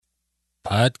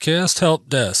Podcast Help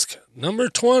Desk, number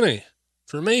 20,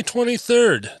 for May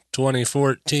 23rd,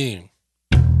 2014.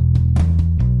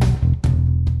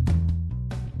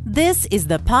 This is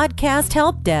the Podcast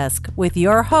Help Desk with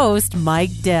your host,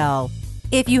 Mike Dell.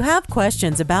 If you have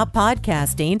questions about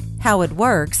podcasting, how it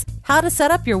works, how to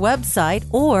set up your website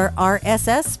or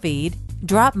RSS feed,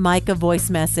 drop Mike a voice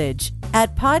message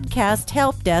at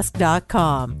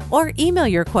podcasthelpdesk.com or email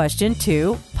your question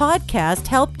to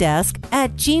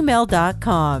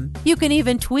podcasthelpdesk@gmail.com. You can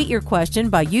even tweet your question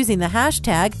by using the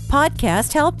hashtag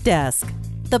podcasthelpdesk.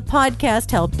 The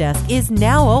Podcast Help Desk is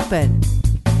now open.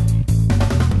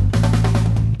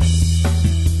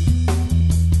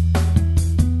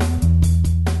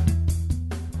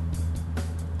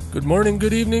 Good morning,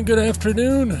 good evening, good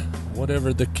afternoon,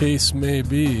 whatever the case may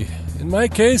be. In my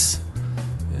case,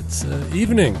 it's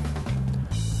evening.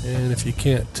 And if you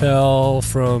can't tell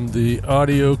from the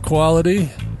audio quality,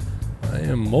 I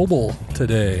am mobile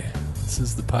today. This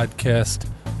is the Podcast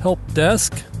Help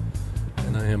Desk,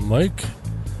 and I am Mike.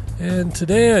 And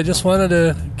today I just wanted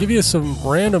to give you some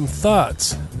random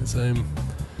thoughts as I'm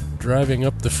driving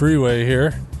up the freeway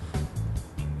here.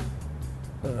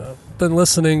 Been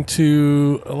listening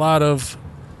to a lot of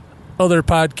other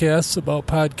podcasts about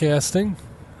podcasting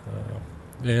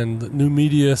and the new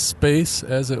media space,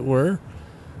 as it were,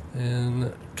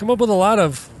 and come up with a lot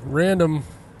of random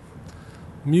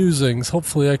musings.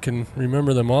 Hopefully I can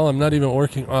remember them all. I'm not even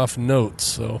working off notes,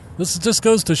 so this just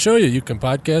goes to show you can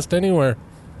podcast anywhere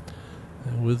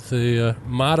with a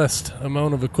modest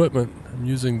amount of equipment. I'm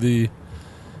using the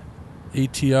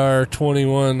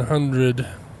PHD020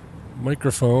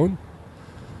 microphone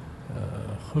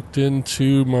hooked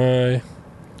into my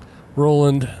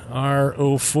Roland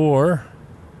R04 or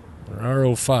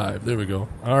R05. There we go.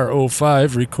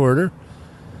 R05 recorder,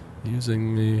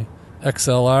 using the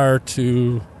XLR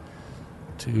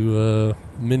to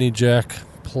mini jack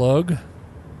plug.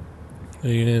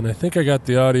 And I think I got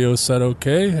the audio set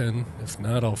okay, and if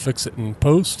not, I'll fix it in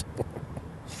post.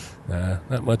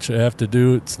 Not much I have to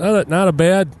do. It's not a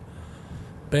bad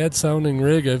sounding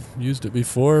rig. I've used it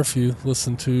before. If you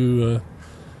listen to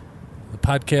the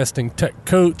Podcasting Tech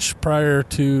Coach prior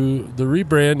to the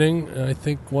rebranding, I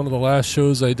think one of the last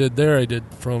shows I did there, I did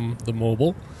from the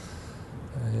mobile,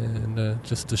 and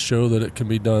just to show that it can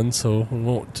be done, so we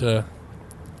won't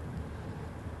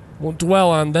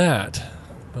dwell on that.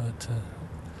 But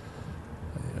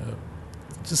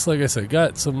just like I said,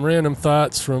 got some random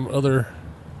thoughts from other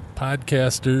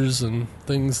podcasters and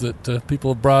things that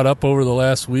people have brought up over the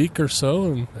last week or so,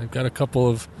 and I've got a couple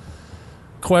of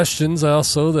questions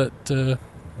also that I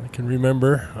can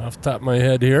remember off the top of my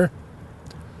head here.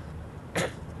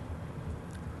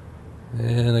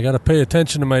 And I got to pay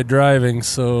attention to my driving,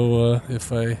 so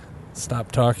if I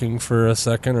stop talking for a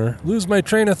second or lose my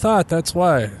train of thought, that's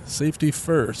why. Safety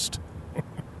first.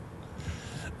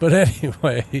 But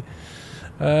anyway,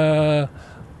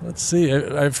 let's see.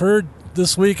 I've heard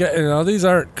this week, these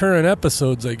aren't current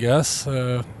episodes, I guess,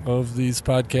 of these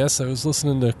podcasts. I was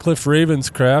listening to Cliff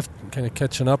Ravenscraft, kind of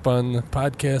catching up on the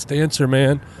podcast Answer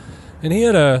Man, and he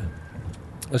had a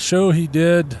show he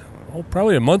did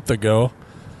probably a month ago.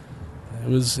 It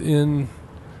was in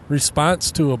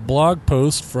response to a blog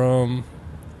post from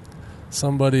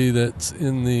somebody that's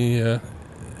in the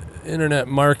internet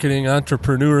marketing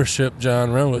entrepreneurship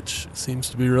genre, which seems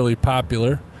to be really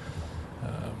popular.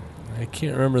 I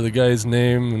can't remember the guy's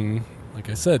name, and like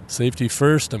I said, safety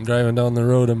first. I'm driving down the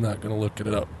road. I'm not going to look it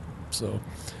up. So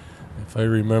if I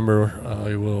remember,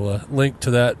 I will link to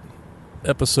that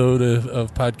episode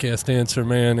of Podcast Answer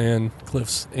Man and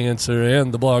Cliff's answer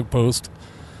and the blog post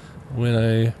when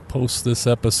I post this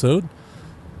episode,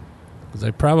 because I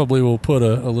probably will put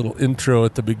a little intro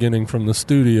at the beginning from the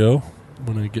studio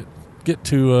when I get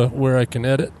to where I can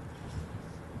edit.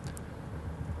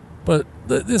 But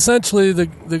essentially,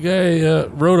 the guy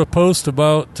wrote a post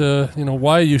about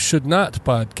why you should not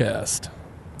podcast,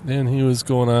 and he was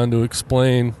going on to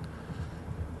explain,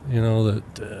 that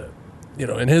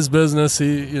in his business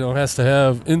he has to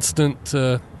have instant.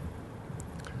 I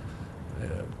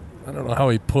don't know how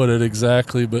he put it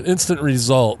exactly, but instant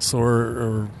results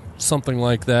or something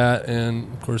like that.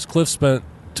 And of course, Cliff spent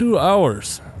 2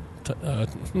 hours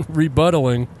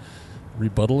rebutting.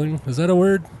 Is that a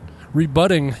word?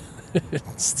 Rebutting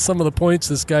some of the points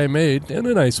this guy made in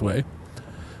a nice way,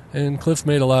 and Cliff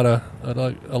made a lot of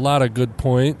good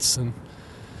points, and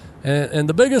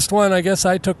the biggest one I guess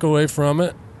I took away from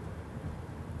it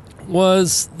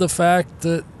was the fact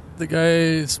that the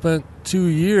guy spent 2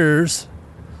 years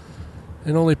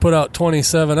and only put out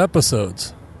 27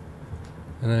 episodes.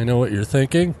 And I know what you're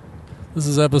thinking. This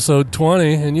is episode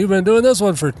 20, and you've been doing this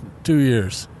one for 2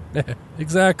 years.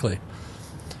 Exactly.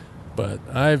 But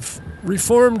I've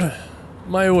reformed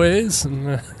my ways,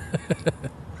 and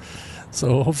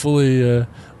so hopefully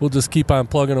we'll just keep on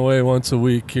plugging away once a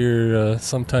week here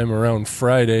sometime around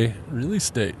Friday release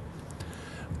date.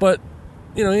 But,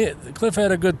 Cliff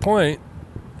had a good point.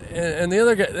 And the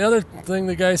other thing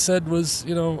the guy said was,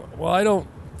 well, I don't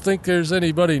think there's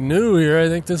anybody new here. I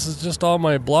think this is just all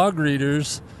my blog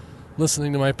readers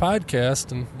listening to my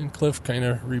podcast. And Cliff kind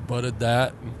of rebutted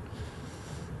that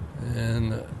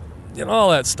and all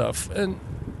that stuff. And,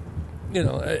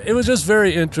 it was just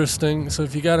very interesting. So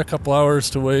if you got a couple hours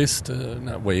to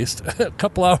a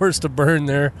couple hours to burn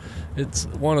there, it's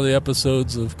one of the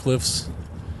episodes of Cliff's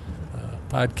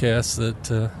podcast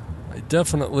that I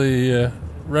definitely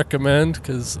recommend,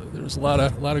 because there's a lot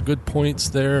of good points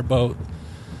there about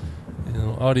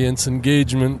audience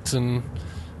engagement and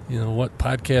what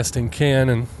podcasting can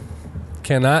and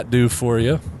cannot do for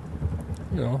you.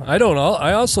 I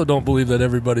also don't believe that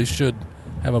everybody should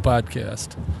have a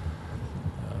podcast.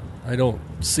 I don't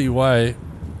see why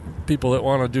people that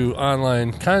want to do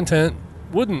online content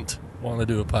wouldn't want to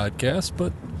do a podcast,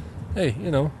 but hey,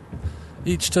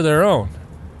 each to their own.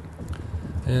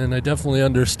 And I definitely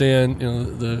understand,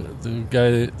 the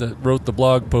guy that wrote the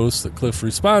blog post that Cliff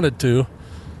responded to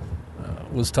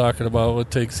was talking about what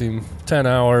takes him 10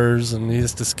 hours and he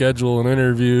has to schedule an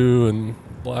interview and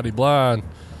blah-de-blah. And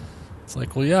it's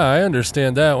like, well, yeah, I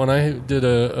understand that. When I did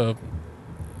a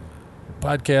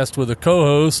podcast with a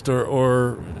co-host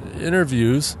or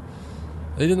interviews,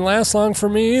 they didn't last long for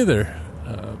me either.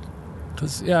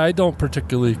 Because, I don't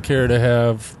particularly care to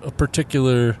have a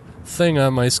particular thing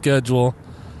on my schedule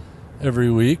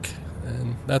every week,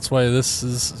 and that's why this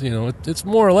is, it's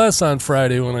more or less on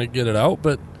Friday when I get it out,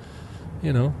 but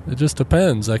it just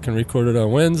depends. I can record it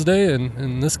on Wednesday, and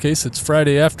in this case it's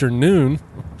Friday afternoon,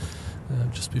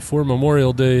 just before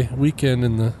Memorial Day weekend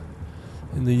in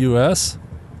the US.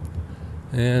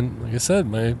 And like I said,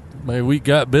 my week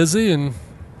got busy, and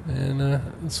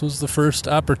this was the first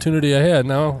opportunity I had.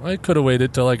 Now, I could have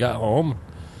waited till I got home.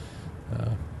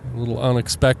 A little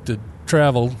unexpected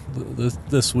travel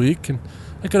this week, and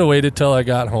I could have waited till I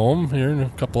got home here in a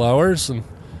couple hours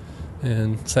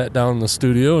and sat down in the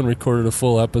studio and recorded a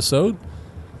full episode,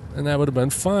 and that would have been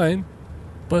fine.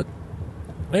 But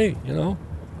hey,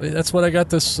 that's what I got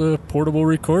this portable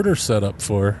recorder set up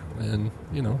for, and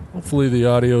hopefully the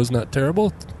audio is not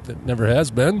terrible. It never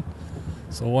has been,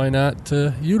 so why not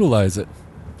utilize it?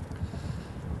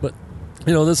 But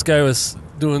this guy was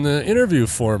doing the interview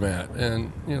format,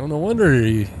 and no wonder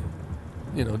he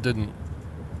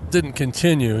didn't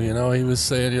continue. He was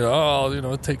saying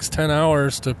it takes 10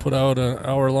 hours to put out an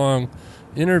hour-long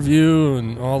interview,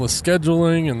 and all the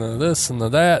scheduling and the this and the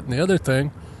that and the other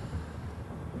thing.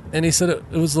 And he said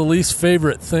it was the least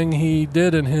favorite thing he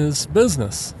did in his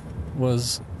business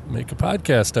was make a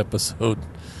podcast episode.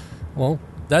 Well,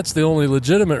 that's the only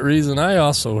legitimate reason I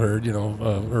also heard,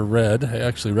 or read. I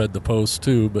actually read the post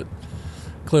too, but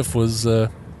Cliff was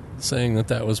saying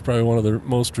that was probably one of the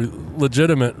most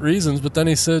legitimate reasons. But then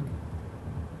he said,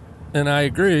 and I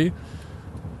agree,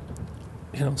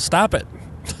 stop it.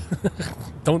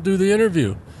 Don't do the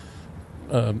interview.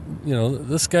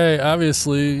 This guy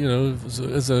obviously,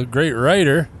 is a great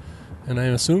writer, and I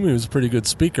assume he was a pretty good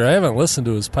speaker. I haven't listened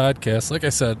to his podcast. Like I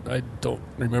said, I don't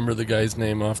remember the guy's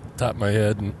name off the top of my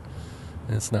head, and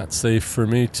it's not safe for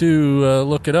me to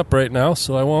look it up right now,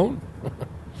 so I won't.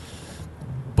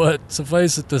 But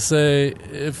suffice it to say,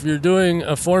 if you're doing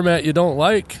a format you don't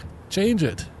like, change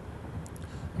it.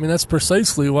 I mean, that's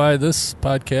precisely why this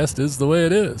podcast is the way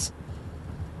it is.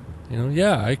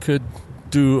 I could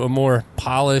do a more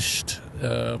polished,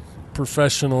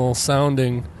 professional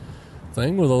sounding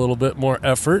thing with a little bit more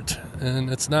effort,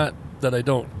 and it's not that I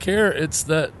don't care, it's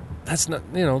that's not,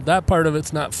 that part of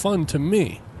it's not fun to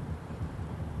me.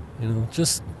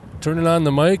 Just turning on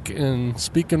the mic and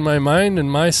speaking my mind in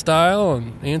my style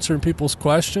and answering people's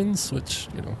questions, which,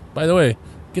 by the way,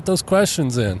 get those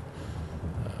questions in.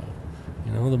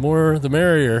 The more the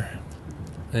merrier.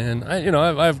 And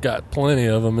I've got plenty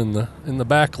of them in the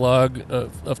backlog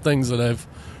of things that I've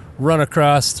run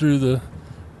across through the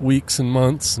weeks and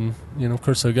months, and of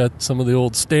course I've got some of the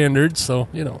old standards, so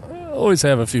I always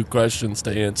have a few questions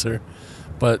to answer.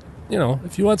 But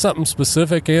if you want something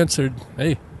specific answered,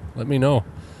 hey, let me know.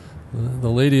 The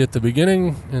lady at the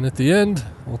beginning and at the end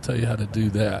will tell you how to do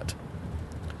that,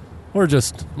 or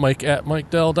just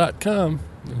mike@mikedell.com,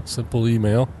 simple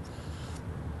email.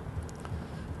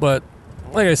 But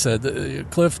like I said,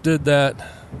 Cliff did that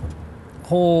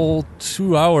whole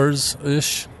 2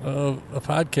 hours-ish of a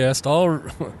podcast, all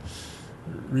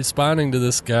responding to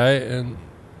this guy. And,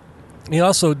 he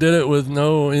also did it with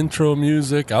no intro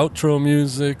music, outro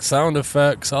music, sound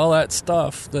effects, all that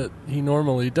stuff that he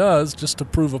normally does, just to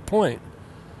prove a point.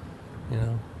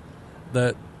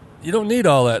 That you don't need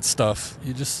all that stuff.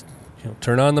 You just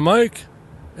turn on the mic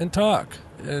and talk.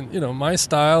 And my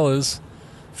style is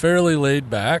fairly laid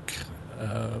back.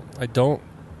 I don't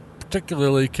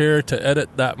particularly care to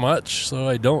edit that much, so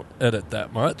I don't edit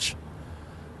that much.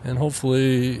 And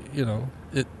hopefully,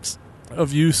 it's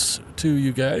of use to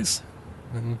you guys.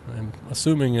 And I'm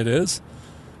assuming it is.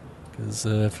 Because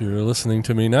if you're listening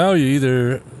to me now, you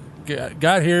either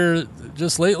got here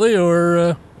just lately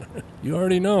or you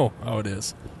already know how it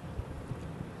is.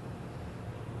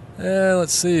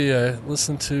 Let's see. I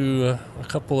listened to a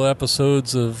couple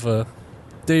episodes of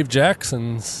Dave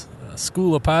Jackson's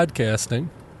School of Podcasting.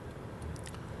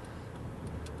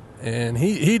 And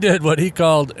he did what he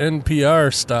called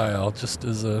NPR style, just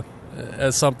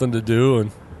as something to do,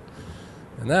 and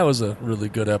that was a really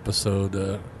good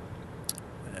episode.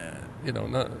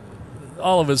 Not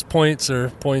all of his points are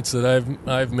points that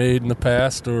I've made in the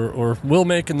past, or will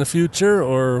make in the future,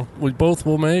 or we both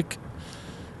will make,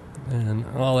 and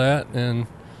all that.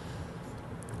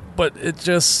 But it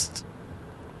just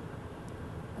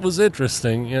was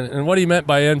interesting, and what he meant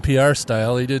by NPR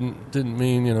style, he didn't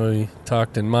mean he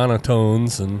talked in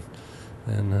monotones and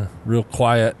real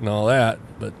quiet and all that,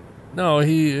 but no,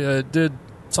 he did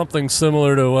something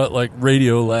similar to what like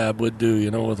Radiolab would do,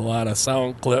 with a lot of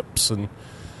sound clips and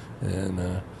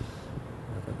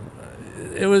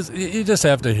it was, you just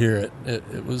have to hear it.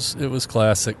 It was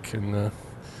classic, and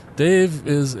Dave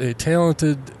is a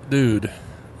talented dude,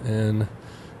 and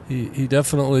he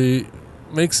definitely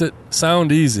makes it sound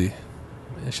easy.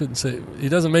 I shouldn't say he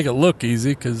doesn't make it look easy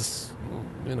because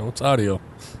it's audio.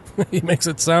 He makes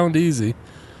it sound easy,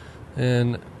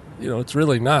 and it's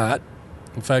really not.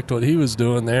 In fact, what he was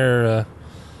doing there,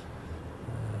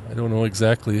 I don't know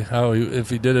exactly how if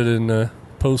he did it in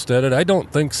post edit. I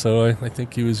don't think so. I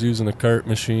think he was using a cart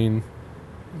machine,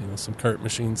 some cart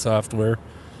machine software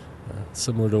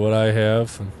similar to what I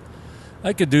have, and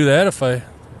I could do that if I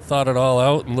thought it all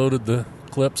out and loaded the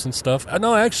clips and stuff.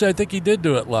 No, actually, I think he did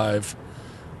do it live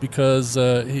because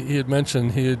he had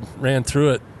mentioned he had ran through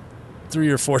it 3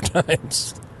 or 4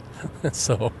 times.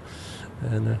 So,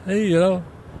 and hey,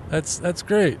 that's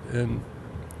great. And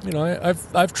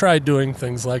I've tried doing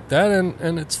things like that,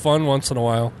 and it's fun once in a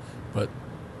while. But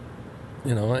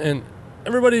and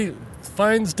everybody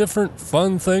finds different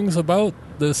fun things about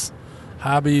this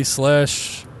hobby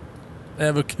 /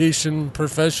 avocation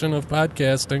profession of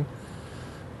podcasting.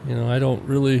 I don't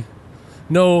really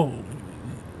know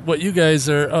what you guys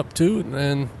are up to,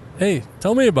 and hey,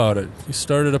 tell me about it. You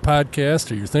started a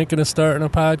podcast, or you're thinking of starting a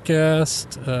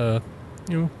podcast.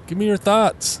 Give me your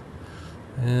thoughts,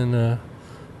 and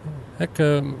heck,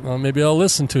 maybe I'll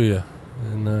listen to you,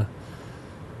 and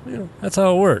that's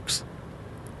how it works.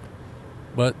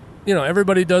 But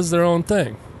everybody does their own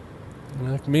thing.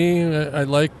 Like me, I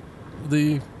like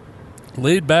the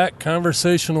laid-back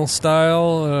conversational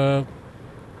style.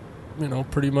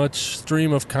 Pretty much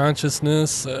stream of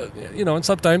consciousness, and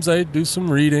sometimes I do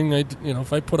some reading.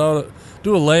 If I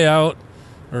do a layout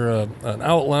or an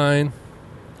outline,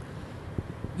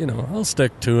 I'll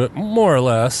stick to it more or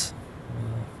less.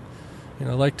 I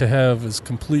like to have as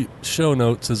complete show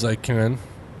notes as I can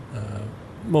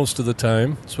most of the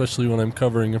time, especially when I'm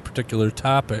covering a particular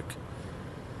topic.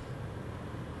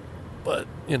 But,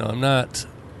 I'm not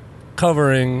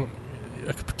covering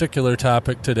a particular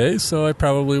topic today, so I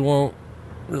probably won't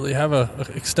really have a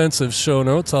extensive show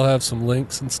notes. I'll have some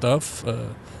links and stuff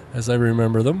as I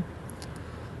remember them,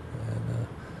 and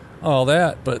all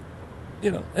that. But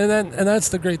and that's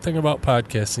the great thing about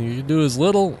podcasting. You can do as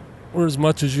little or as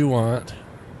much as you want,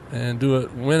 and do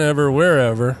it whenever,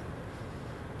 wherever.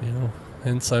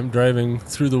 Hence I'm driving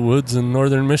through the woods in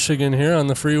northern Michigan here on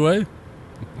the freeway.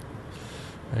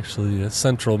 Actually,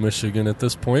 central Michigan at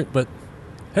this point, but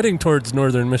heading towards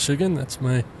northern Michigan. That's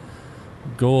my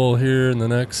goal here in the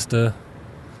next.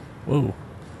 Whoa!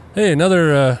 Hey,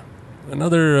 another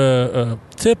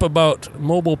tip about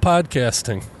mobile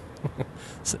podcasting: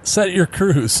 set your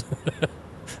cruise.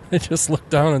 I just looked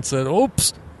down and said,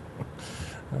 "Oops."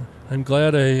 I'm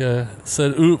glad I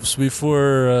said "oops"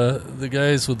 before the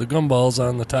guys with the gumballs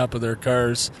on the top of their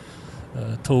cars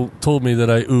told me that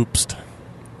I oopsed.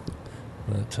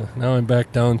 But now I'm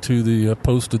back down to the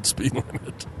posted speed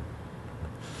limit.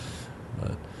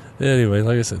 But anyway,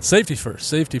 like I said, safety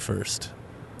first.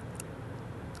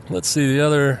 Let's see, the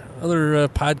other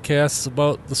podcasts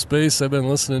about the space I've been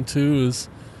listening to is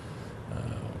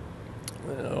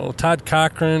Todd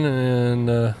Cochran, and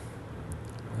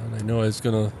I know I was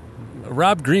going to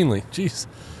Rob Greenlee. Jeez.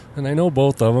 And I know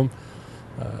both of them.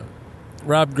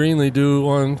 Rob Greenlee do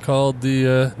one called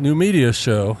the New Media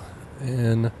Show.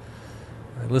 And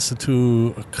I listened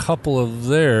to a couple of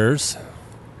theirs.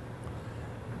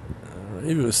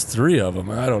 Maybe it was 3 of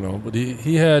them. I don't know. But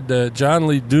he had John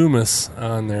Lee Dumas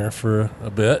on there for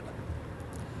a bit.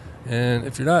 And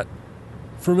if you're not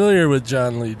familiar with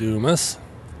John Lee Dumas,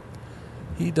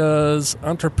 he does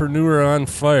Entrepreneur on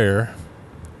Fire.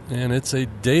 And it's a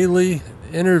daily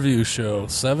interview show,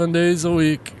 7 days a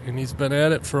week. And he's been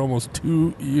at it for almost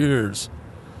 2 years.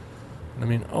 I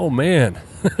mean, oh man.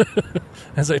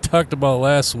 As I talked about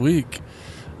last week,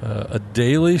 a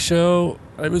daily show,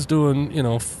 I was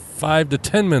doing, 5 to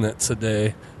 10 minutes a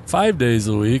day, 5 days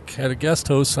a week, had a guest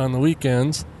host on the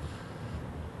weekends,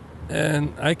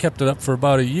 and I kept it up for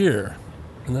about a year.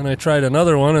 And then I tried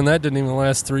another one, and that didn't even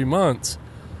last 3 months.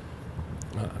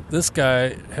 This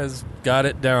guy has got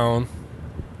it down.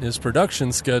 His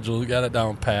production schedule, he got it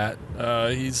down pat.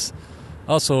 He's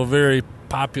also a very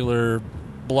popular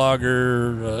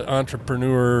blogger,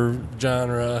 entrepreneur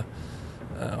genre,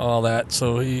 all that.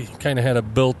 So he kind of had a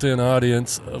built-in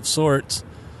audience of sorts.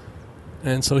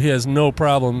 And so he has no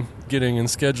problem getting and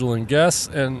scheduling guests.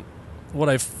 And what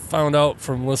I found out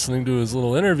from listening to his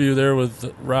little interview there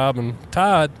with Rob and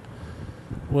Todd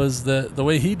was that the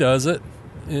way he does it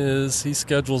is he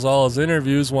schedules all his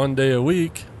interviews 1 day a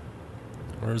week.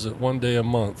 Or is it 1 day a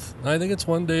month? I think it's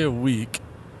 1 day a week.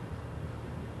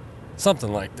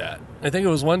 Something like that. I think it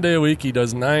was 1 day a week. He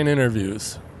does 9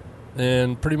 interviews.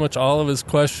 And pretty much all of his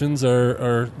questions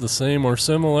are the same or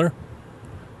similar.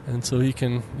 And so he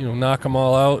can, knock them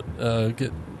all out,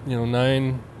 get,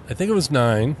 9. I think it was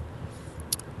 9.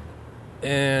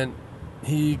 And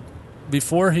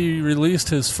before he released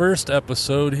his first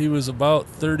episode, he was about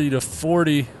 30 to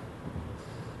 40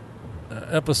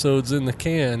 episodes in the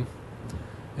can.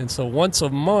 And so once a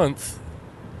month,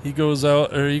 he goes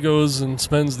and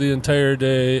spends the entire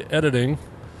day editing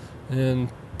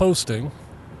and posting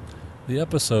the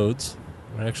episodes.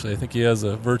 Actually, I think he has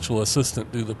a virtual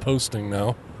assistant do the posting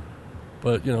now.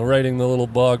 But, writing the little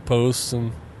blog posts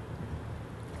and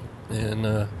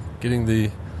getting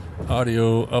the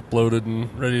audio uploaded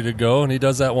and ready to go. And he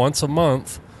does that once a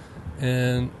month.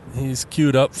 And he's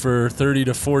queued up for 30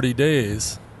 to 40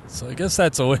 days. So I guess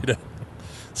that's a way to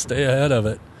stay ahead of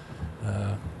it.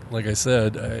 Like I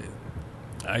said,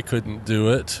 I couldn't do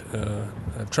it.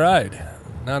 I've tried.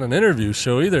 Not an interview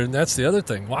show either, and that's the other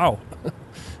thing. Wow.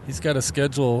 He's got to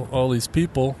schedule all these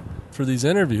people for these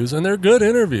interviews, and they're good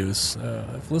interviews.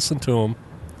 I've listened to them.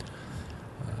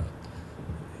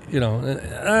 And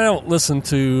I don't listen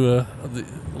to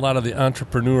a lot of the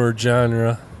entrepreneur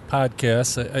genre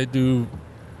podcasts. I do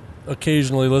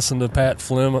occasionally listen to Pat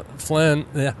Flynn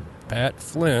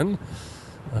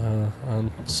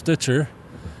on Stitcher.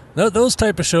 Those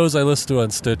type of shows I listen to on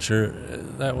Stitcher.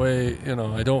 That way,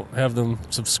 I don't have them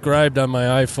subscribed on my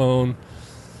iPhone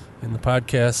in the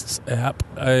podcasts app.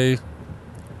 I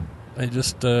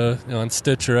just, on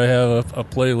Stitcher, I have a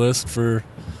playlist for,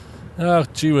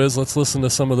 gee whiz, let's listen to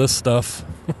some of this stuff.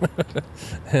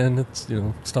 And it's,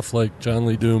 stuff like John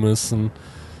Lee Dumas and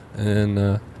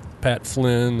Pat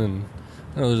Flynn, and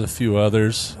there's a few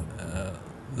others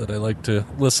that I like to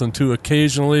listen to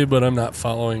occasionally, but I'm not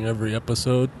following every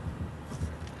episode.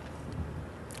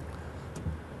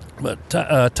 But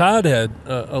Todd had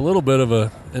a little bit of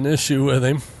an issue with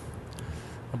him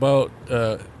about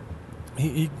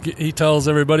he tells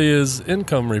everybody his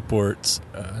income reports,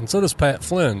 and so does Pat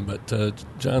Flynn. But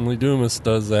John Lee Dumas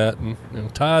does that,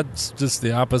 and Todd's just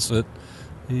the opposite.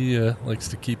 He likes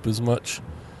to keep as much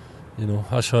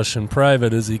hush hush and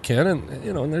private as he can, and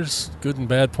and there's good and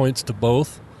bad points to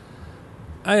both.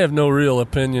 I have no real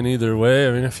opinion either way.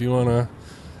 I mean, if you want to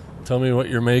tell me what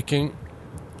you're making,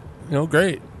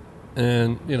 great.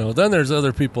 And, then there's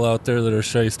other people out there that are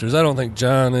shysters. I don't think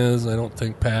John is. I don't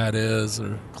think Pat is,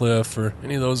 or Cliff, or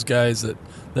any of those guys that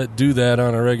do that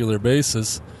on a regular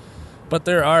basis. But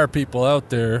there are people out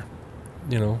there,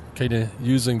 kind of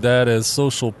using that as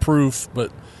social proof, but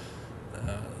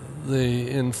they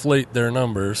inflate their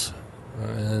numbers.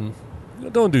 And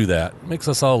don't do that. It makes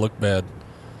us all look bad.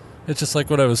 It's just like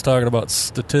what I was talking about,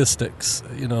 statistics.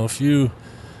 If you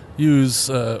use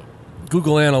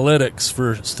Google Analytics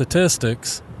for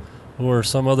statistics or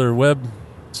some other web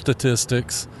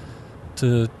statistics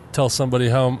to tell somebody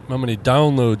how many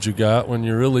downloads you got when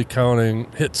you're really counting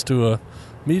hits to a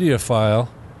media file,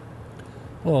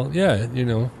 well, yeah,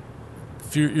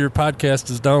 if your podcast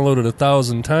is downloaded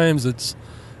 1,000 times,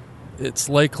 it's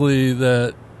likely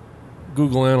that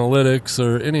Google Analytics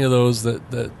or any of those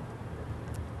that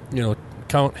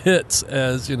count hits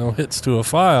as hits to a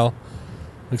file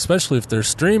especially if they're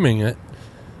streaming it,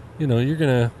 you're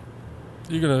gonna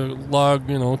log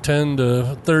 10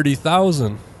 to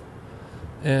 30,000,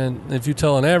 and if you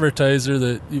tell an advertiser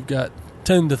that you've got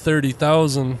 10 to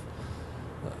 30,000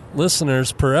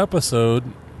 listeners per episode,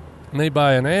 and they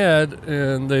buy an ad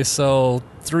and they sell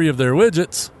 3 of their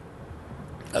widgets,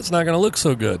 that's not going to look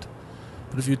so good.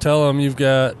 But if you tell them you've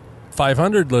got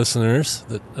 500 listeners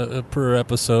that per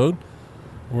episode,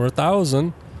 or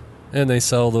 1,000, and they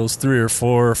sell those 3 or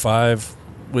 4 or 5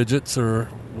 widgets or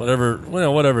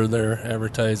whatever they're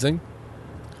advertising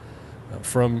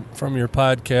from your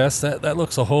podcast, that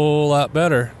looks a whole lot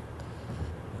better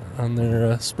on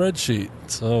their spreadsheet.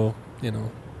 So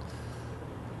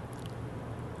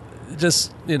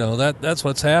that's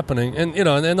what's happening, and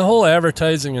and the whole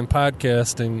advertising and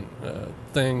podcasting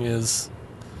thing is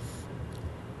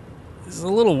a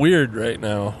little weird right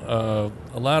now.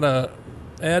 A lot of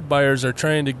ad buyers are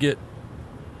trying to get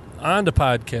onto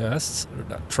podcasts. They're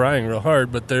not trying real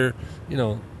hard, but they're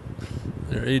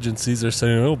their agencies are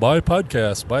saying, "Oh, buy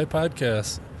podcasts,"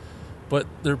 but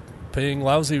they're paying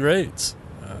lousy rates,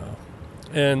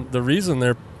 and the reason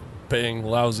they're paying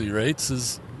lousy rates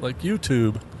is like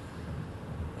YouTube.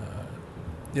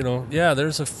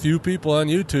 There's a few people on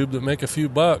YouTube that make a few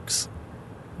bucks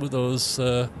with those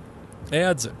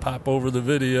ads that pop over the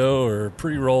video or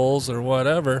pre-rolls or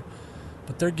whatever,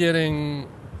 but they're getting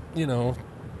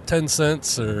 10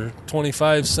 cents or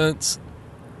 25 cents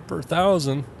per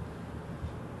thousand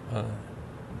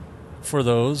for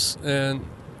those. And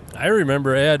I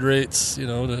remember ad rates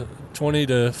to $20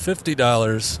 to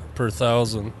 $50 per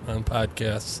thousand on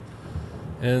podcasts,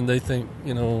 and they think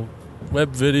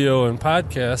web video and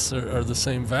podcasts are the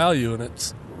same value, and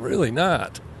it's really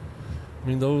not. I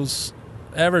mean, those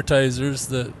advertisers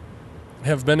that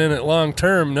have been in it long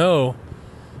term know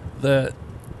that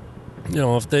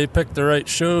if they pick the right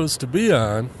shows to be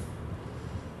on,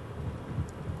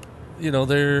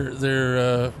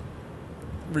 their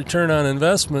return on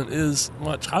investment is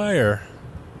much higher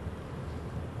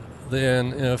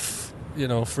than if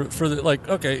for the, like,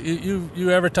 okay,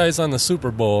 you advertise on the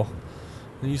Super Bowl.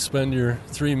 You spend your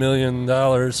 $3 million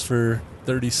for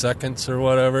 30 seconds or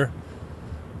whatever.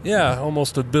 Yeah,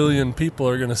 almost 1 billion people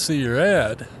are going to see your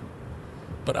ad.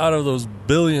 But out of those 1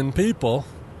 billion people,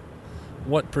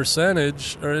 what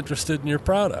percentage are interested in your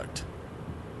product?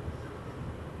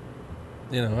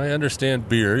 I understand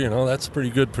beer, that's a pretty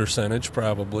good percentage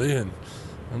probably, and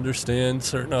understand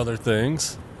certain other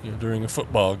things, during a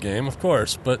football game, of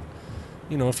course. But,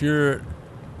 if you're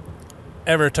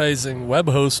advertising web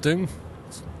hosting,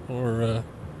 or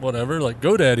whatever, like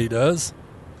GoDaddy does.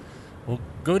 Well,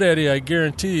 GoDaddy, I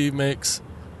guarantee, makes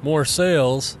more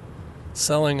sales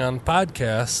selling on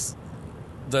podcasts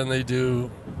than they do,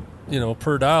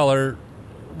 per dollar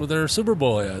with their Super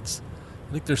Bowl ads.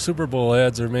 I think their Super Bowl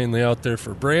ads are mainly out there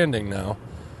for branding now,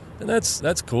 and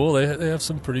that's cool. They have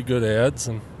some pretty good ads,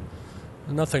 and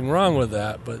nothing wrong with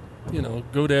that. But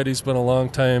GoDaddy's been a long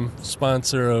time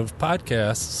sponsor of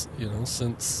podcasts,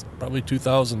 since probably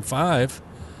 2005.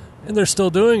 And they're still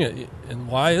doing it. And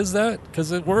why is that?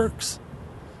 Because it works.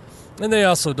 And they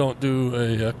also don't do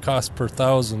a cost per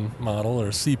thousand model or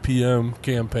CPM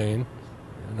campaign.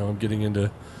 I'm getting into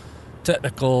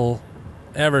technical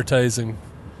advertising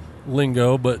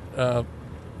lingo, but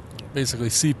basically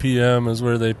CPM is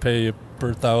where they pay you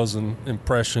per thousand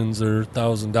impressions or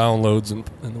 1,000 downloads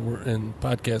in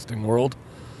podcasting world,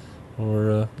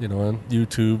 or on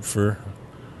YouTube for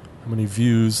how many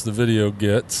views the video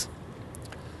gets.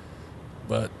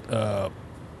 But,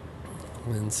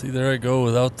 and see, there I go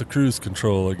without the cruise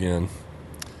control again.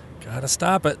 Gotta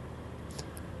stop it.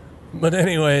 But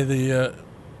anyway,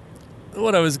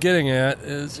 what I was getting at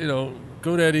is,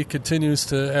 GoDaddy continues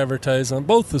to advertise on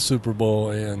both the Super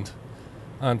Bowl and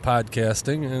on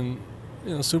podcasting. And,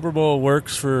 Super Bowl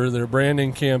works for their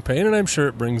branding campaign, and I'm sure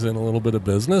it brings in a little bit of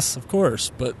business, of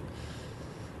course. But,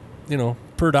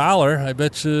 per dollar, I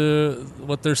bet you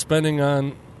what they're spending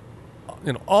on,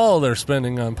 all they're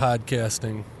spending on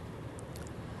podcasting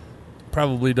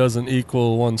probably doesn't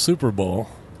equal one Super Bowl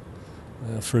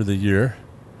for the year.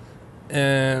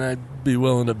 And I'd be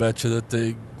willing to bet you that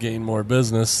they gain more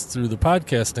business through the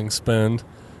podcasting spend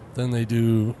than they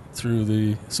do through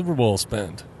the Super Bowl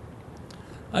spend.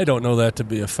 I don't know that to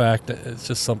be a fact. It's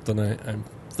just something I'm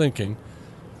thinking.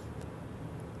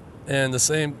 And the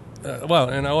same, and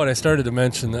what I started to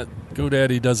mention, that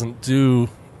GoDaddy doesn't do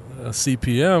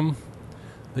CPM.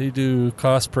 They do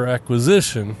cost per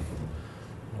acquisition,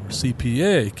 or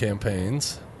CPA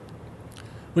campaigns,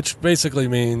 which basically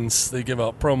means they give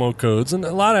out promo codes. And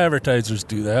a lot of advertisers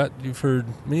do that. You've heard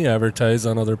me advertise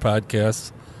on other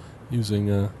podcasts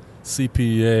using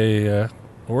CPA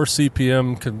or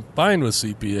CPM combined with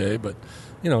CPA, but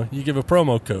you give a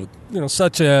promo code,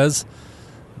 such as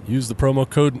use the promo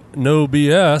code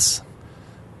NOBS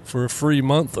for a free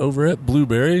month over at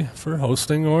Blueberry for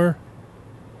hosting or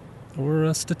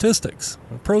statistics,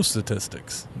 or pro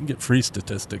statistics. You can get free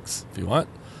statistics if you want,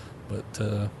 but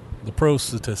the pro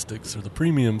statistics or the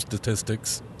premium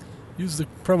statistics, use the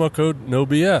promo code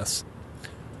NOBS.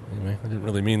 Anyway, I didn't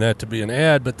really mean that to be an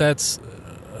ad, but that's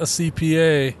a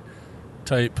CPA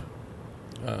type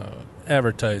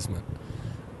advertisement,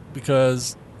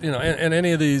 because and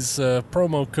any of these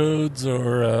promo codes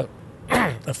or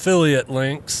affiliate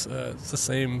links, it's the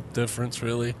same difference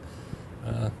really.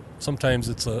 Sometimes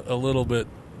it's a little bit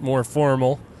more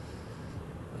formal.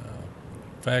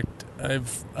 In fact,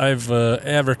 I've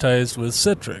advertised with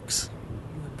Citrix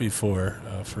before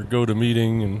for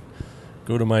GoToMeeting and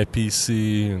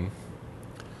GoToMyPC,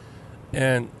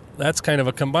 and that's kind of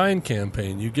a combined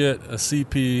campaign. You get a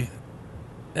CPM,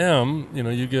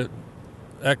 you get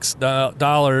X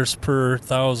dollars per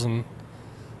 1,000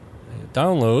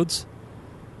 downloads,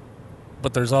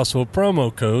 but there's also a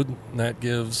promo code, and that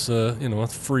gives a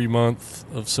free month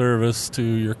of service to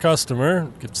your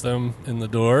customer, gets them in the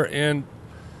door, and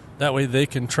that way they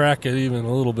can track it even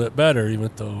a little bit better, even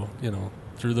though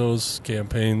through those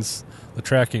campaigns the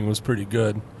tracking was pretty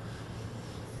good.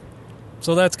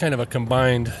 So that's kind of a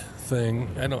combined thing.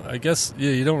 I guess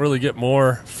you don't really get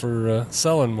more for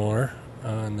selling more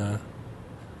on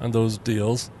those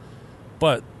deals,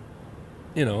 but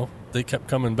they kept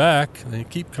coming back. They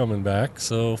keep coming back.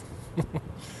 So,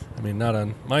 I mean, not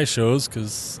on my shows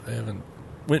because I haven't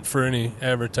went for any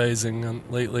advertising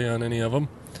lately on any of them.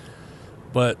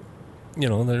 But,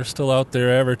 they're still out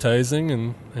there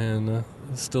advertising, and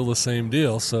it's still the same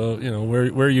deal. So,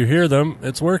 where you hear them,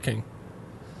 it's working.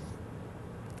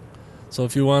 So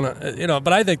if you want to,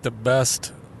 but I think the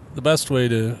best way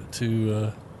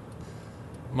to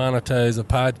monetize a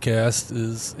podcast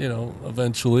is,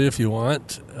 eventually, if you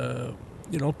want,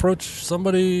 approach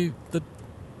somebody that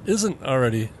isn't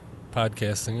already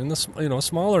podcasting in the,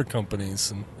 smaller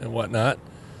companies and whatnot,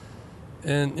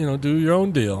 and, do your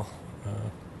own deal.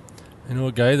 I know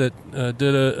a guy that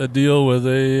did a deal with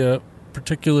a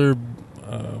particular,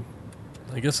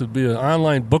 I guess it would be an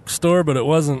online bookstore, but it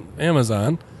wasn't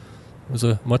Amazon. It was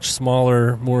a much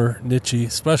smaller, more niche-y,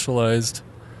 specialized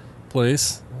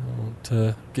place.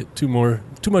 To get too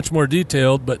much more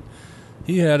detailed, but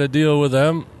he had a deal with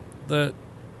them that,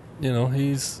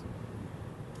 he's,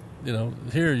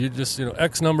 here you just,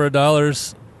 X number of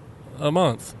dollars a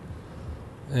month,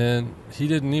 and he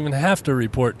didn't even have to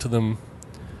report to them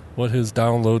what his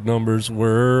download numbers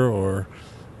were, or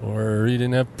he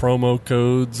didn't have promo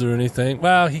codes or anything.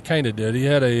 Well, he kind of did. He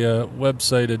had a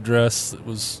website address that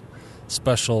was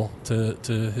special to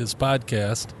his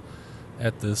podcast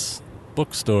at this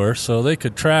bookstore, so they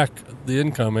could track the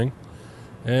incoming,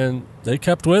 and they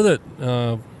kept with it.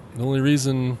 The only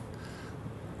reason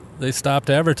they stopped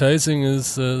advertising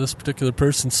is this particular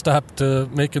person stopped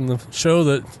making the show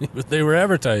that they were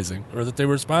advertising or that they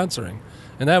were sponsoring,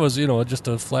 and that was just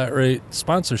a flat rate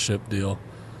sponsorship deal.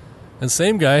 And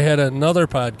same guy had another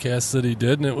podcast that he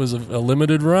did, and it was a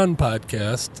limited run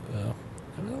podcast.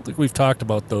 I don't think we've talked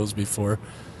about those before.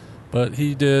 But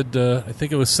he did, I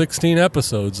think it was 16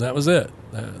 episodes. That was it.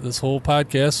 This whole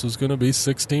podcast was going to be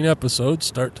 16 episodes,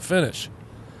 start to finish.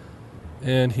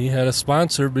 And he had a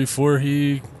sponsor before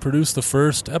he produced the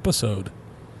first episode,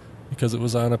 because it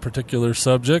was on a particular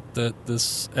subject that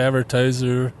this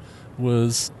advertiser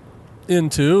was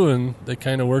into, and they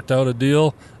kind of worked out a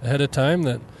deal ahead of time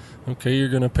that, okay, you're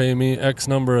going to pay me X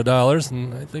number of dollars,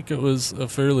 and I think it was a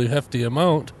fairly hefty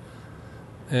amount.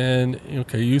 And,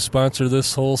 okay, you sponsor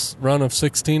this whole run of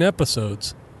 16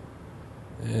 episodes.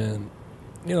 And,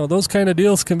 those kind of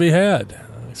deals can be had,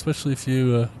 especially if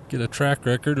you get a track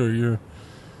record, or you're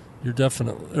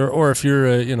definitely, or if you're,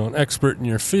 an expert in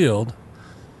your field.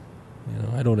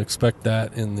 I don't expect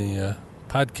that in the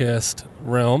podcast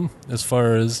realm as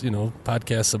far as,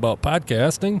 podcasts about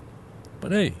podcasting.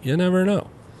 But, hey, you never know.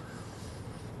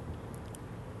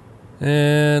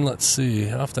 And let's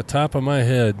see, off the top of my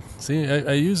head,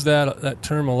 I use that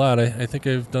term a lot. I think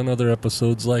I've done other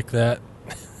episodes like that,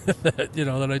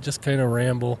 that I just kind of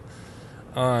ramble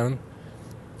on.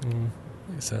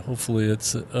 Like I said, hopefully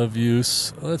it's of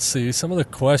use. Let's see, some of the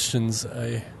questions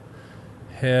I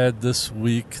had this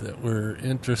week that were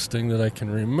interesting that I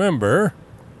can remember.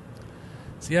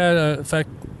 So in fact,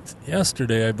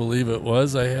 yesterday I believe it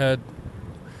was, I had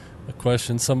a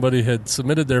question. Somebody had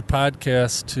submitted their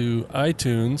podcast to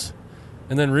iTunes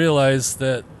and then realized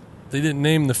that they didn't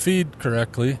name the feed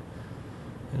correctly,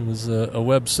 It was a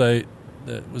website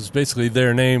that was basically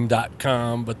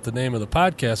theirname.com, but the name of the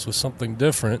podcast was something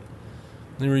different.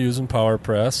 They were using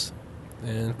PowerPress.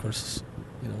 And, of course,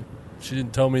 she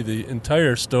didn't tell me the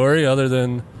entire story other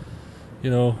than,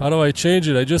 how do I change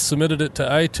it? I just submitted it to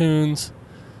iTunes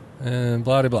and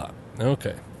blah, blah, blah.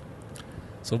 Okay.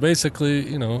 So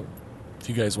basically, if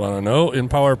you guys want to know, in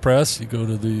PowerPress, you go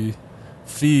to the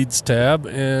Feeds tab,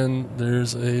 and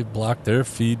there's a block there,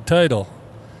 Feed Title.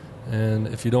 And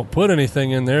if you don't put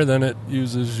anything in there, then it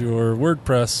uses your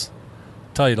WordPress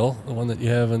title, the one that you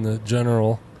have in the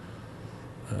general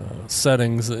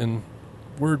settings in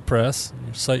WordPress,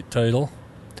 your site title.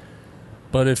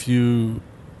 But if you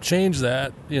change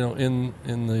that, in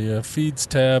the Feeds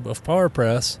tab of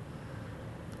PowerPress,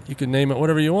 you can name it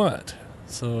whatever you want.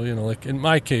 So, like in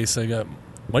my case, I got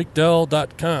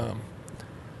MikeDell.com.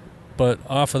 But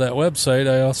off of that website,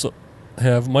 I also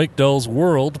have Mike Dell's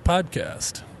World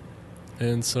podcast.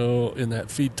 And so in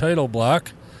that feed title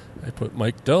block, I put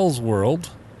Mike Dell's World.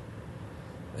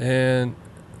 And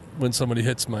when somebody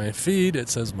hits my feed, it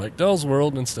says Mike Dell's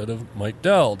World instead of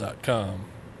MikeDell.com.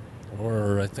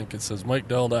 Or I think it says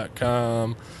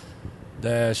MikeDell.com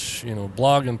dash,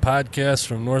 blog and podcast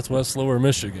from Northwest Lower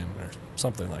Michigan or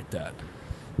something like that.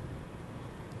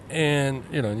 And,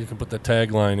 you can put the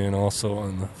tagline in also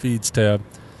on the feeds tab.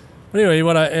 But anyway,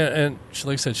 and she,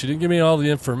 like I said, she didn't give me all the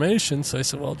information, so I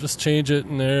said, well, just change it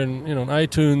in there. And, in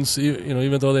iTunes,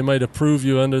 even though they might approve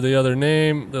you under the other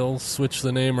name, they'll switch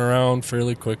the name around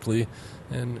fairly quickly.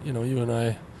 And, you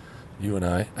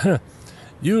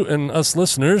and us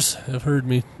listeners have heard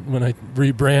me when I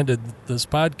rebranded this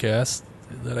podcast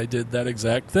that I did that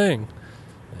exact thing.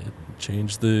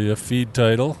 Changed the feed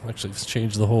title. Actually, it's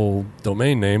changed the whole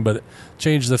domain name, but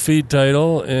changed the feed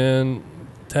title and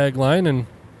tagline, and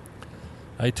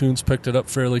iTunes picked it up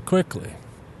fairly quickly.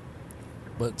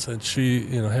 But since she,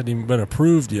 hadn't even been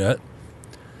approved yet.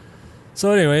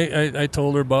 So anyway, I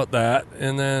told her about that,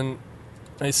 and then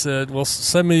I said, well,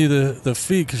 send me the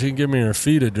feed, because she can give me her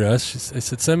feed address. I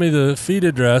said, send me the feed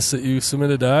address that you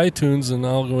submitted to iTunes, and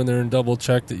I'll go in there and double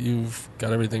check that you've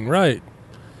got everything right.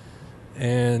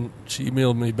 And she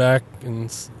emailed me back and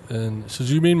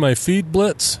says, you mean my Feed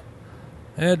Blitz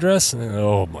address? And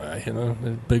oh my,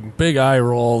 big eye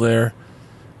roll there.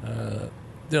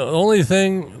 The only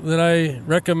thing that I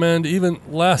recommend even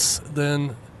less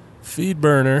than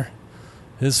FeedBurner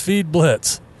is Feed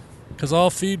Blitz, because all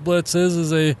Feed Blitz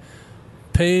is a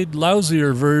paid,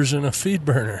 lousier version of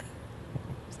FeedBurner.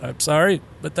 I'm sorry,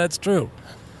 but that's true.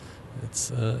 It's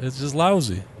just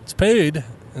lousy. It's paid.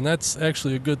 And that's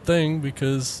actually a good thing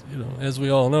because, as we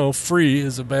all know, free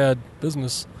is a bad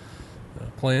business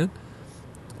plan.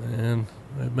 And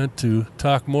I meant to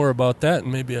talk more about that,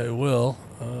 and maybe I will.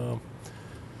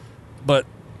 But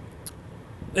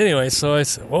anyway, so I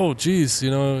said, whoa, geez,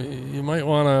 you might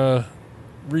want to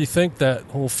rethink that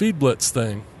whole Feed Blitz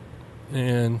thing.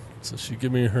 And so she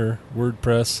gave me her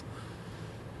WordPress,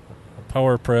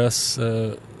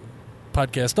 PowerPress,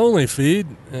 podcast-only feed,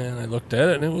 and I looked at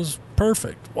it, and it was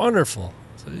perfect, wonderful.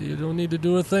 So you don't need to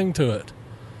do a thing to it.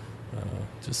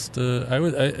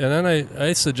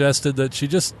 I suggested that she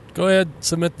just go ahead,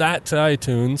 submit that to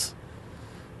iTunes,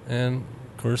 and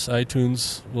of course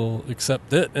iTunes will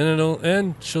accept it, and it'll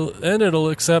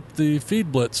accept the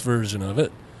Feed Blitz version of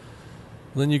it.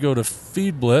 Then you go to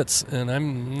Feed Blitz, and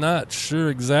I'm not sure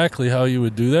exactly how you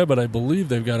would do that, but I believe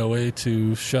they've got a way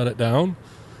to shut it down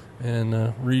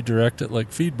and redirect it like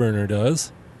FeedBurner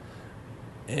does.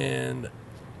 And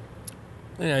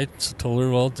I told her,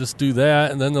 well, just do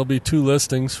that, and then there'll be two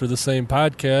listings for the same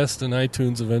podcast, and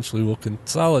iTunes eventually will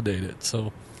consolidate it.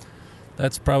 So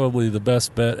that's probably the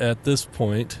best bet at this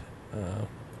point.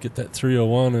 Get that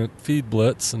 301 at Feed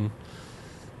Blitz, and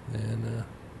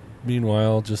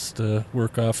meanwhile, just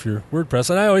work off your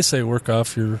WordPress. And I always say work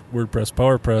off your WordPress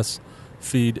PowerPress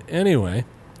feed anyway.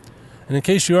 And in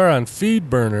case you are on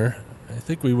FeedBurner, I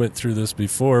think we went through this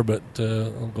before, but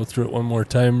I'll go through it one more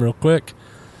time real quick.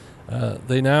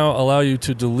 They now allow you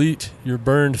to delete your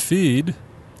burned feed,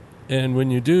 and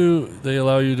when you do, they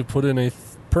allow you to put in a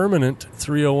permanent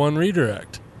 301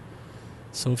 redirect.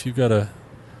 So if you've got in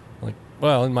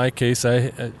my case,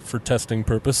 for testing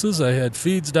purposes, I had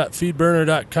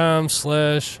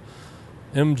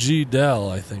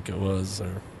feeds.feedburner.com/mgdell, I think it was,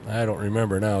 or I don't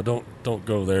remember now. Don't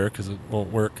go there because it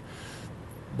won't work.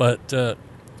 But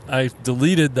I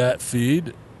deleted that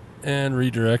feed and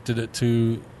redirected it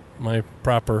to my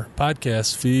proper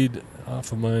podcast feed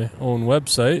off of my own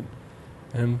website.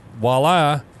 And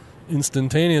voila,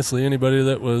 instantaneously, anybody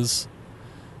that was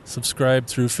subscribed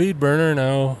through FeedBurner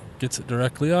now gets it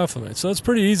directly off of it. So it's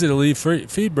pretty easy to leave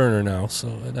FeedBurner now. So,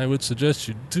 and I would suggest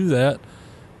you do that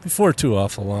before too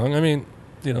awful long. I mean,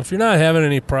 if you're not having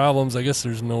any problems, I guess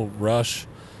there's no rush.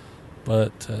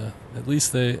 But at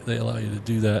least they allow you to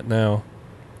do that now.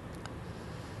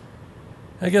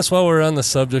 I guess while we're on the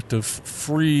subject of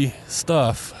free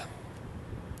stuff,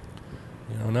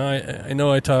 now I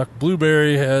know I talk.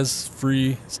 Blueberry has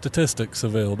free statistics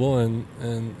available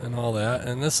and all that,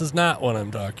 and this is not what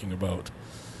I'm talking about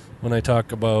when I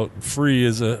talk about free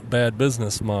as a bad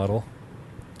business model.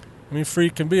 I mean, free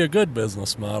can be a good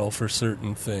business model for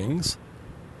certain things,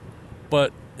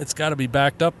 but it's got to be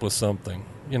backed up with something.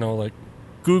 Like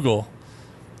Google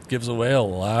gives away a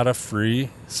lot of free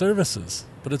services,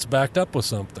 but it's backed up with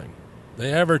something.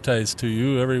 They advertise to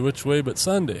you every which way but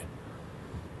Sunday.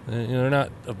 They're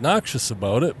not obnoxious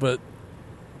about it, but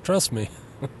trust me,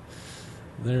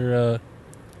 they're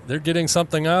getting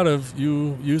something out of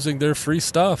you using their free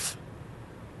stuff.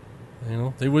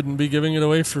 They wouldn't be giving it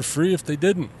away for free if they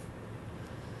didn't.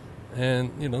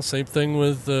 And same thing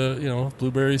with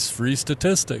Blueberry's free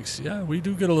statistics. Yeah, we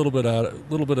do get a little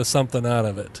bit of something out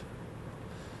of it,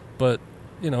 but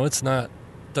it's not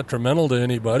detrimental to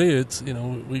anybody. It's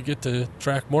we get to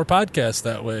track more podcasts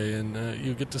that way, and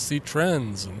you get to see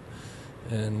trends,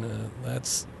 and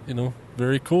that's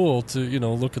very cool to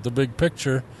look at the big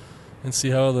picture and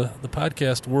see how the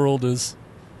podcast world is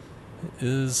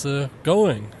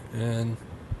going.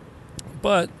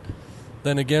 But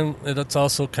then again, it's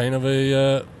also kind of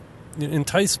a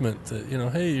enticement that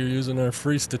hey, you're using our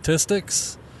free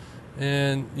statistics,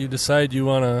 and you decide you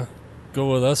want to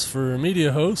go with us for a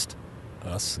media host.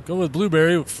 Go with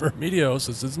Blueberry for media host.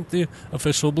 This isn't the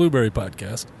official Blueberry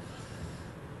podcast.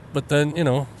 But then,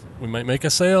 we might make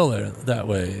a sale there that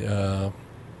way.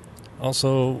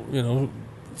 Also,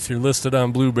 if you're listed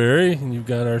on Blueberry and you've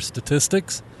got our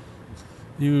statistics,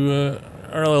 you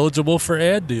are eligible for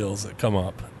ad deals that come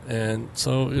up. And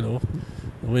so, the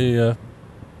way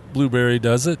Blueberry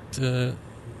does it,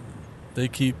 they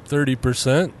keep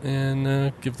 30%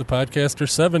 and give the podcaster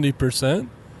 70%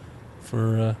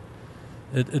 for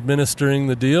administering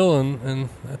the deal, and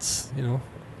that's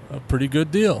a pretty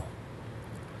good deal.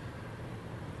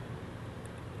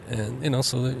 And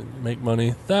so they make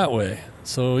money that way.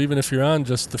 So even if you're on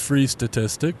just the free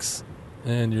statistics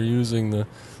and you're using the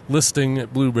listing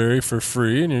at Blueberry for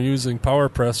free and you're using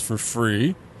PowerPress for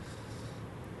free,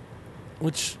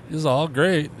 which is all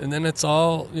great, and then it's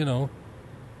all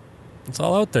it's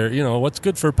all out there. What's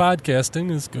good for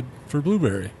podcasting is good for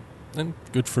Blueberry and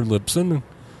good for Libsyn and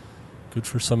good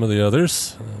for some of the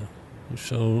others who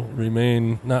shall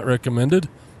remain not recommended.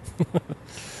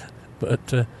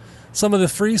 But some of the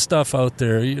free stuff out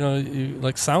there,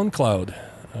 like SoundCloud.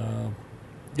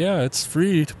 Yeah, it's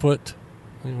free to put.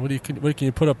 What can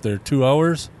you put up there? 2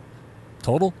 hours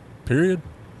total, period.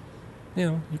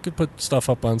 You could put stuff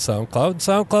up on SoundCloud.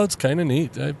 SoundCloud's kind of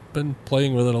neat. I've been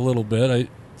playing with it a little bit. I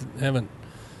haven't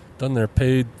done their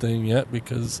paid thing yet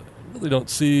because I really don't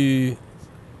see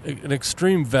an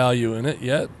extreme value in it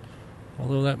yet,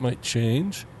 although that might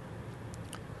change.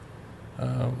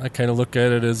 I kind of look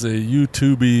at it as a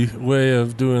YouTube-y way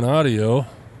of doing audio.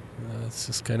 It's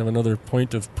just kind of another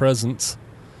point of presence,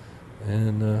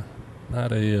 and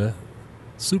not a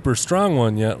super strong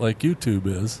one yet like YouTube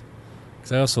is.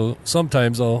 Because I also,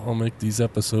 sometimes I'll make these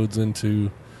episodes into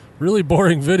really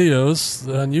boring videos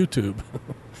on YouTube.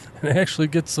 And I actually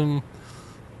get some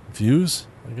views,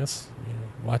 I guess,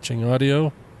 watching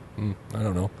audio. I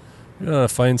don't know. We gotta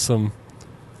find some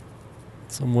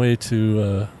way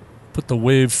to put the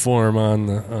waveform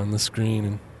on the screen,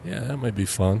 and yeah, that might be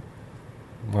fun,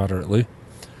 moderately.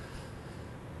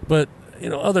 But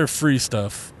other free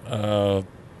stuff,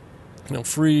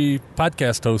 free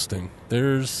podcast hosting.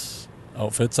 There's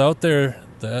outfits out there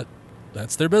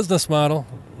that's their business model.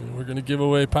 We're going to give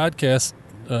away podcast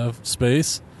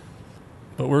space,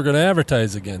 but we're going to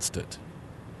advertise against it.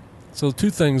 So 2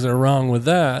 things are wrong with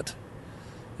that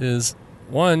is,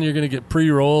 one, you're going to get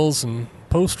pre-rolls and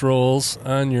post-rolls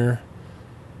on your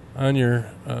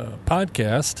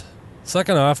podcast.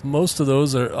 Second off, most of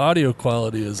those audio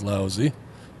quality is lousy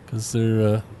because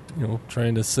they're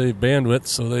trying to save bandwidth,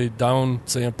 so they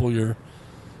downsample your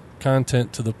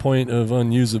content to the point of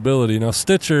unusability. Now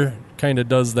Stitcher kind of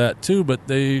does that too, but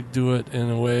they do it in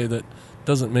a way that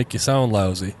doesn't make you sound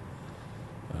lousy.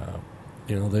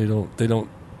 They don't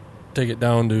take it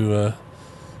down to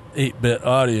 8-bit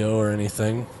audio or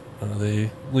anything.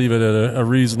 They leave it at a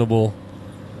reasonable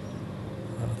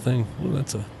thing. Ooh,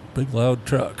 that's a big loud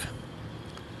truck.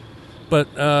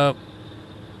 But then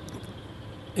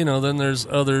there's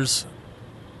others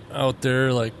out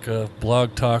there like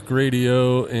Blog Talk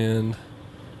Radio and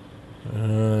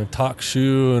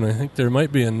TalkShoe, and I think there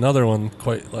might be another one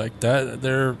quite like that.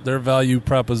 Their value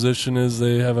proposition is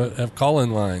they have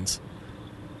call-in lines.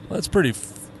 Well, that's pretty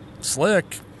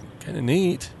slick, kind of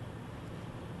neat.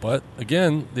 But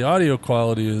again, the audio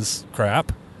quality is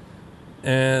crap,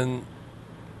 and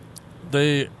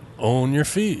they own your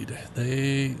feed.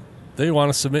 They want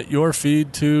to submit your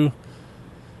feed to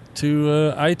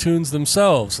iTunes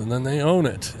themselves, and then they own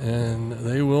it, and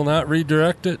they will not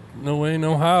redirect it. No way,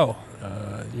 no how.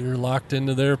 You're locked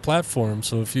into their platform.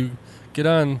 So if you get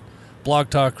on Blog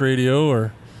Talk Radio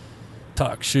or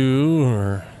TalkShoe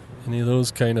or any of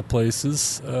those kind of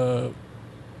places, you're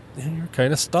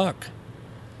kind of stuck.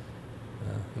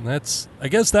 And I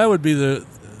guess that would be it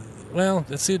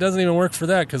doesn't even work for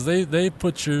that, because they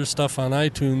put your stuff on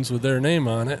iTunes with their name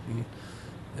on it,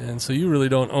 and so you really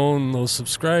don't own those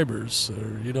subscribers,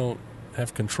 or you don't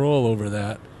have control over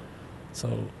that.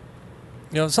 So,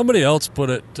 somebody else put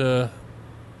it, I'm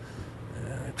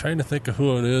trying to think of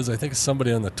who it is. I think it's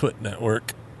somebody on the Twit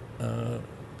network,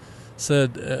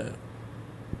 said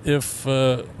if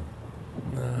you're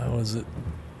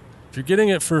getting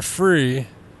it for free,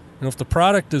 and if the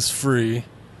product is free,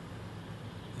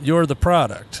 you're the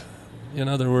product. In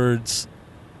other words,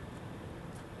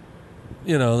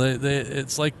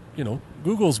 it's like,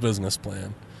 Google's business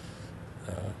plan.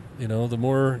 The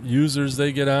more users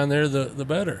they get on there, the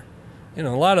better. A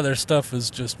lot of their stuff is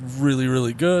just really,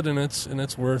 really good, and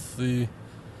it's worth the,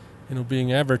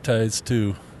 being advertised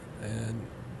to, and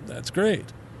that's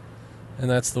great, and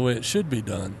that's the way it should be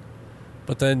done.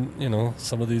 But then,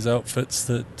 some of these outfits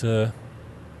that,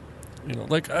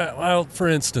 for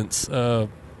instance,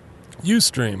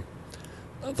 Ustream.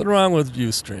 Nothing wrong with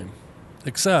Ustream,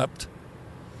 except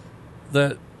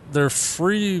that their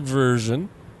free version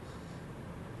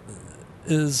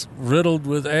is riddled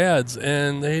with ads,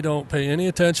 and they don't pay any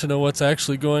attention to what's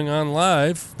actually going on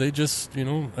live. They just,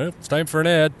 it's time for an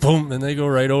ad, boom, and they go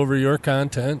right over your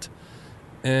content,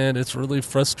 and it's really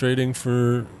frustrating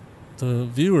for the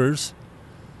viewers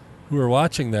who are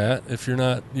watching that. If you're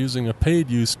not using a paid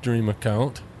Ustream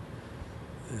account,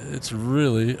 it's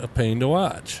really a pain to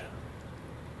watch.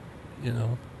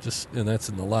 And that's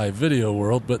in the live video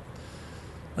world, but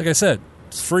like I said,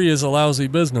 free is a lousy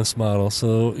business model,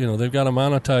 so they've got to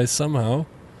monetize somehow,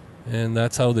 and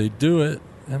that's how they do it,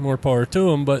 and more power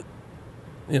to them. But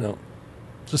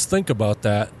just think about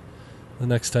that the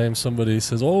next time somebody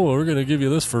says, "Oh, we're going to give you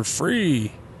this for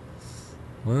free."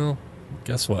 Well,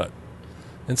 guess what?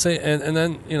 And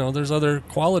then there's other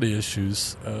quality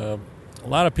issues. A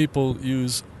lot of people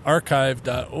use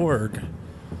archive.org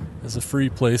as a free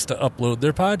place to upload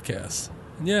their podcasts.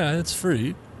 And yeah, it's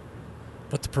free,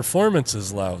 but the performance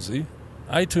is lousy.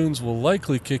 iTunes will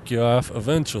likely kick you off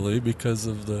eventually because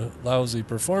of the lousy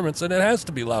performance, and it has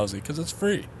to be lousy because it's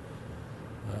free.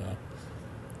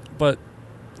 But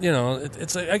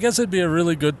I guess it'd be a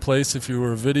really good place if you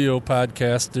were a video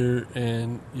podcaster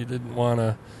and you didn't want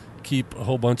to keep a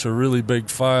whole bunch of really big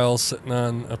files sitting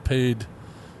on a paid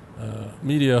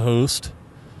media host.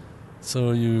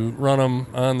 So you run them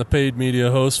on the paid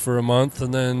media host for a month,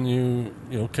 and then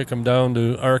you kick them down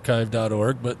to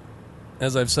archive.org. But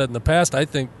as I've said in the past, I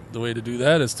think the way to do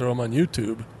that is throw them on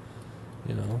YouTube.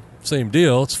 Same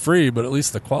deal. It's free, but at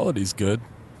least the quality's good.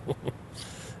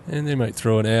 And they might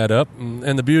throw an ad up.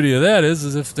 And the beauty of that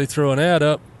is if they throw an ad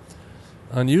up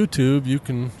on YouTube, you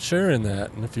can share in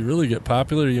that. And if you really get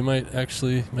popular, you might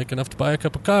actually make enough to buy a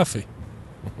cup of coffee.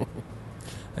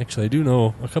 Actually, I do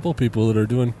know a couple of people that are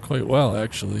doing quite well,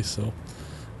 actually, so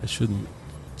I shouldn't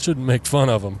make fun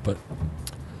of them. But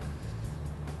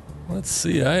let's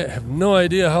see. I have no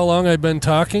idea how long I've been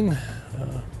talking.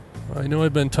 I know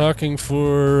I've been talking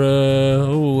for,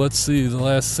 the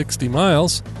last 60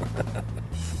 miles.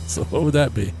 So what would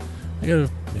that be?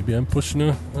 Maybe I'm pushing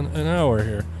an hour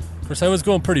here. Of course, I was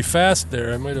going pretty fast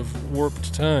there. I might have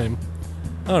warped time.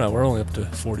 Oh, no, we're only up to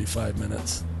 45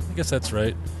 minutes. I guess that's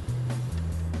right.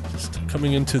 Just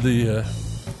coming into the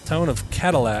town of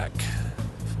Cadillac,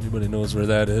 if anybody knows where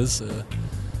that is, in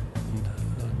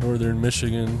northern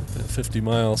Michigan, 50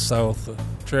 miles south of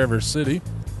Traverse City,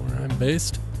 where I'm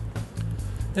based.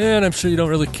 And I'm sure you don't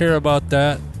really care about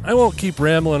that. I won't keep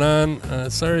rambling on.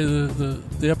 Sorry,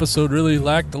 the episode really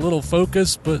lacked a little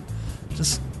focus, but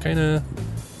just kind of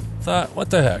thought, what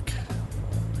the heck?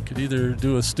 I could either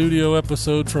do a studio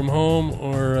episode from home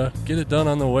or get it done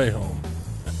on the way home.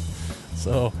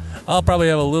 So I'll probably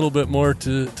have a little bit more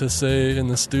to say in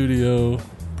the studio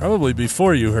probably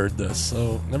before you heard this,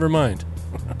 so never mind.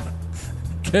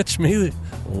 Catch me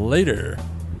later.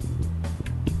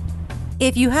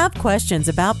 If you have questions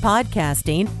about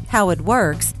podcasting, how it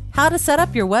works, how to set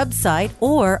up your website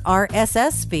or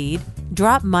RSS feed,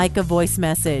 drop Mike a voice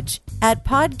message at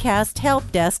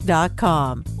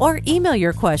podcasthelpdesk.com or email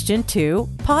your question to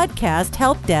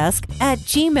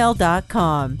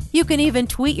podcasthelpdesk@gmail.com. You can even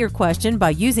tweet your question by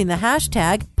using the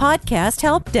hashtag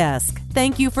podcasthelpdesk.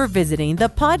 Thank you for visiting the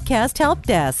Podcast Help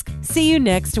Desk. See you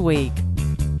next week.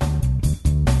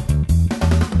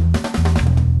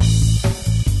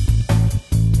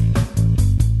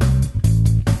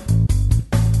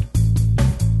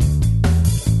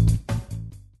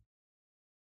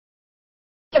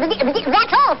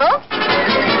 That's all, folks.